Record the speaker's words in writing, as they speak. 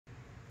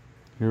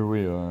Here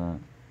we are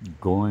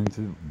going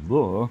to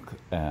look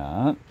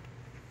at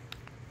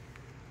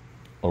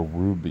a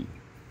ruby.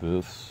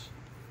 This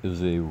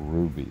is a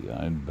ruby.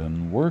 I've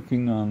been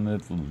working on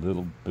it a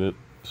little bit,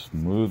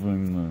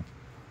 smoothing the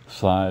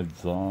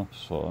sides off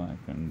so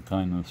I can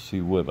kind of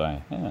see what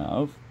I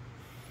have.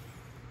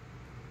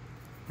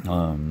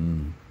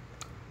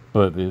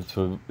 But it's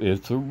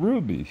a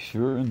ruby,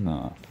 sure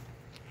enough.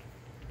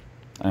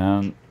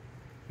 And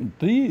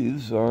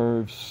these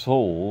are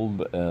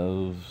sold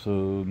as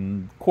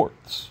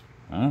quartz.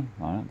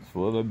 That's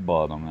what I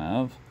bought them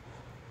as.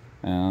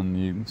 And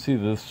you can see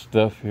this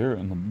stuff here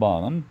in the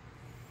bottom.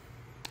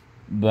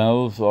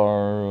 Those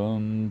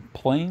are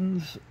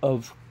planes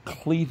of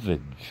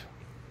cleavage.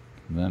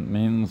 That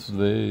means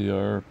they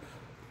are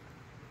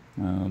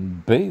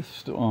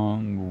based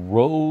on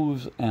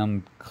rows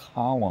and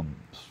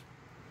columns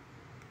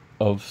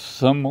of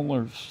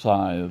similar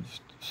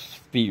sized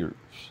spheres.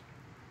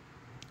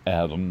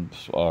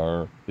 Atoms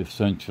are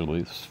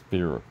essentially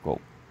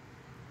spherical.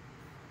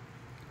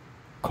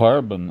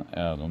 Carbon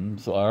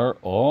atoms are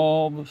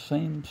all the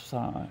same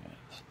size,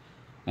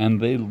 and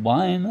they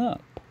line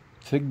up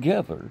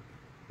together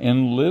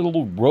in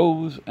little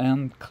rows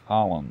and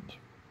columns.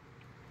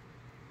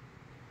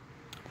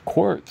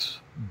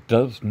 Quartz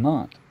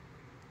cannot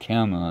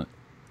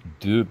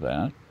do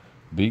that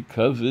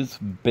because it's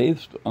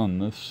based on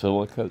the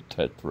silica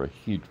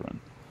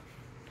tetrahedron.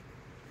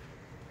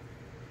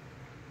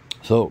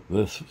 So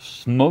this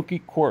smoky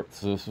quartz,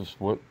 this is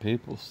what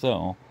people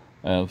sell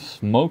as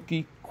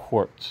smoky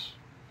quartz.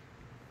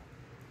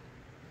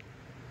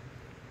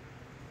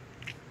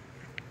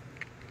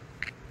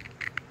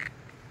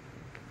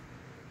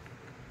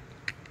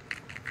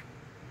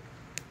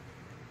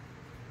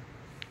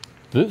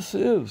 This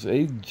is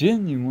a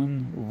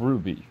genuine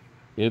ruby.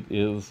 It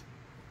is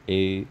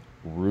a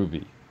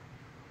ruby.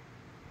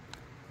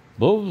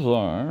 Those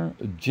are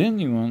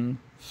genuine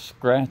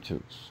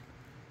scratches.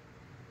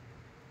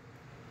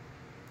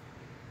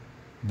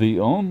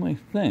 The only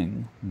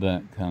thing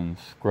that can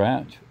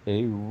scratch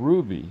a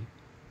ruby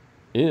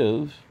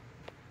is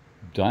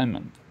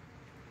diamond.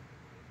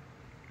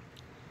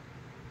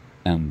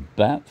 And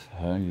that's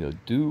how you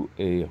do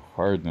a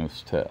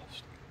hardness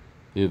test.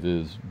 It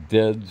is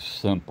dead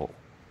simple.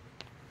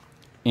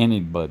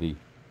 Anybody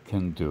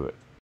can do it.